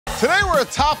Today we're at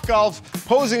Topgolf,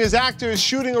 posing as actors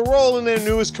shooting a role in their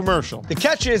newest commercial. The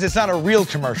catch is it's not a real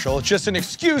commercial. It's just an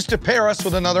excuse to pair us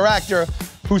with another actor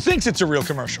who thinks it's a real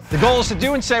commercial. The goal is to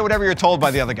do and say whatever you're told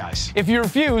by the other guys. If you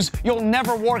refuse, you'll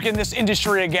never work in this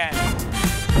industry again.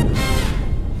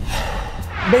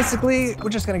 Basically, we're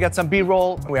just gonna get some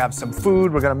B-roll. We have some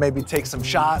food. We're gonna maybe take some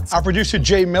shots. Our producer,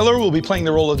 Jay Miller, will be playing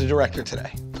the role of the director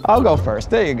today. I'll go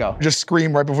first. There you go. Just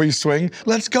scream right before you swing.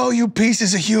 Let's go, you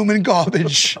pieces of human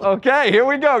garbage. Okay, here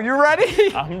we go. You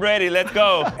ready? I'm ready, let's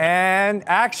go. And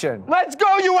action. Let's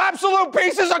go, you absolute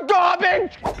pieces of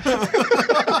garbage!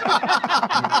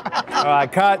 All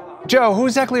right, cut. Joe, who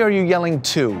exactly are you yelling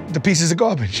to? The pieces of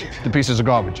garbage. The pieces of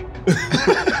garbage.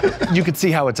 You can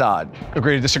see how it's odd.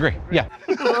 Agree to disagree. Yeah.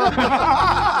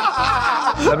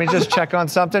 Let me just check on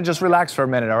something. Just relax for a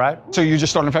minute, all right? So you just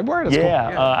started in February? That's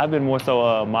Yeah, cool. I've been more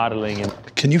so modeling and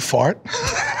Can you fart?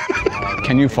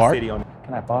 Can you fart? city on.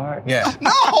 Can I fart? Yeah.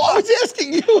 No, I was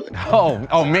asking you.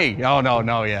 Oh, me. Oh,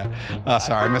 no, yeah.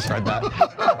 Sorry, I misread that.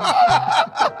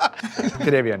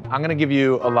 Kadavian, I'm gonna give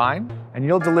you a line, and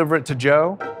you'll deliver it to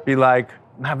Joe. Be like,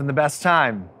 I'm having the best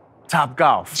time. Top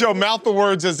golf. Joe, mouth the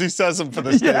words as he says them for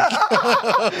this take.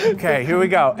 Okay, here we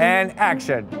go. And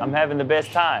action. I'm having the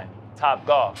best time. Top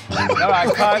golf. All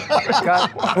right,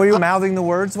 cut. Were you mouthing the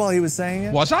words while he was saying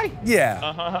it? Was I? Yeah.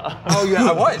 Oh,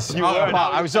 yeah, I was. You were. Wow,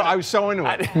 I was so into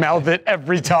it. Mouth it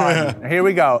every time. Here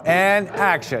we go. And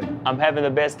action. I'm having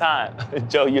the best time.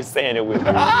 Joe, you're saying it with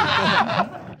me.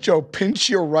 Joe, pinch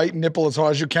your right nipple as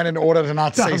hard as you can in order to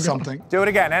not say something. Do it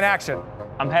again. And action.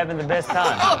 I'm having the best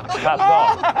time. Top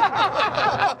golf.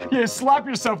 Yeah, slap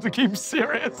yourself to keep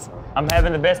serious. I'm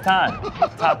having the best time.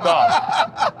 Top golf.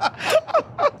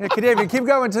 Yeah, Kadavian, keep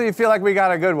going until you feel like we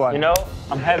got a good one. You know,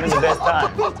 I'm having the best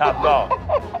time. Top golf.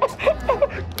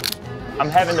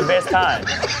 I'm having the best time.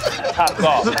 Top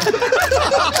golf.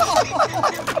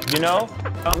 You know,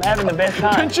 I'm having the best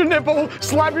time. Pinch your nipple,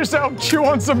 slap yourself, chew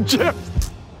on some chips.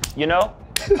 You know,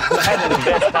 I'm having the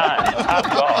best time. Top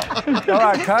golf. All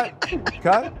right, cut.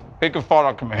 Cut. Pick a fart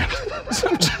on command.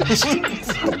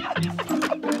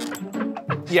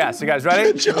 Yes, you guys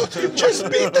ready? Joe, just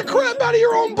beat the crap out of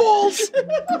your own balls.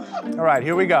 All right,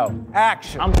 here we go.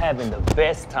 Action. I'm having the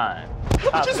best time.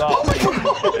 Top golf.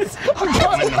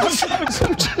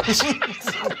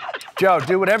 Joe,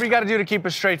 do whatever you got to do to keep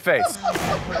a straight face.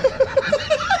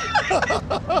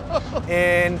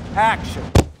 In action.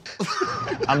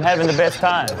 I'm having the best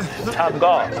time. Top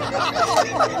golf.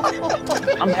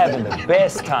 I'm having the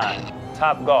best time.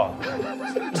 Top golf.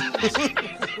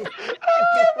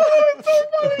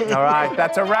 All right,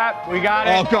 that's a wrap. We got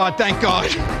it. Oh, God, thank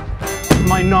God.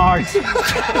 My nards.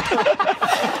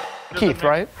 Keith,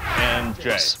 right? And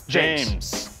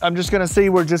James. I'm just gonna see.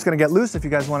 We're just gonna get loose. If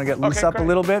you guys want to get loose up a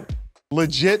little bit.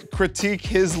 Legit critique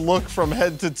his look from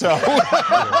head to toe.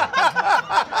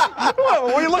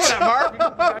 What are you looking at, Murr?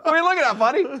 What are you looking at,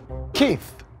 buddy?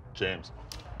 Keith, James.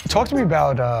 talk to me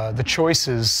about the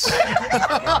choices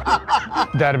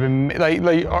that have been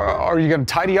like are you gonna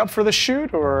tidy up for the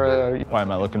shoot or? Why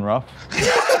am I looking rough?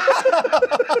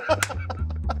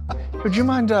 Would you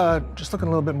mind just looking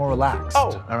a little bit more relaxed?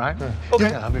 Oh. All right. Okay.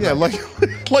 Yeah,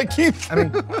 like Keith. I mean,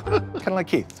 kind of like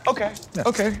Keith. Okay.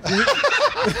 Okay.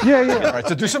 All right,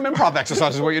 so do some improv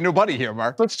exercises with your new buddy here,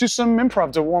 Murr. Let's do some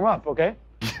improv to warm up, okay?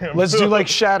 Let's do like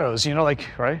shadows, you know, like,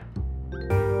 right?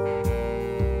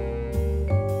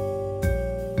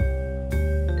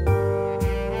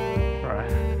 All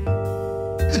right.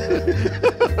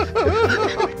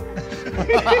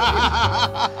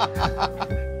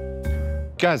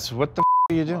 Guys, what the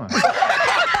are you doing?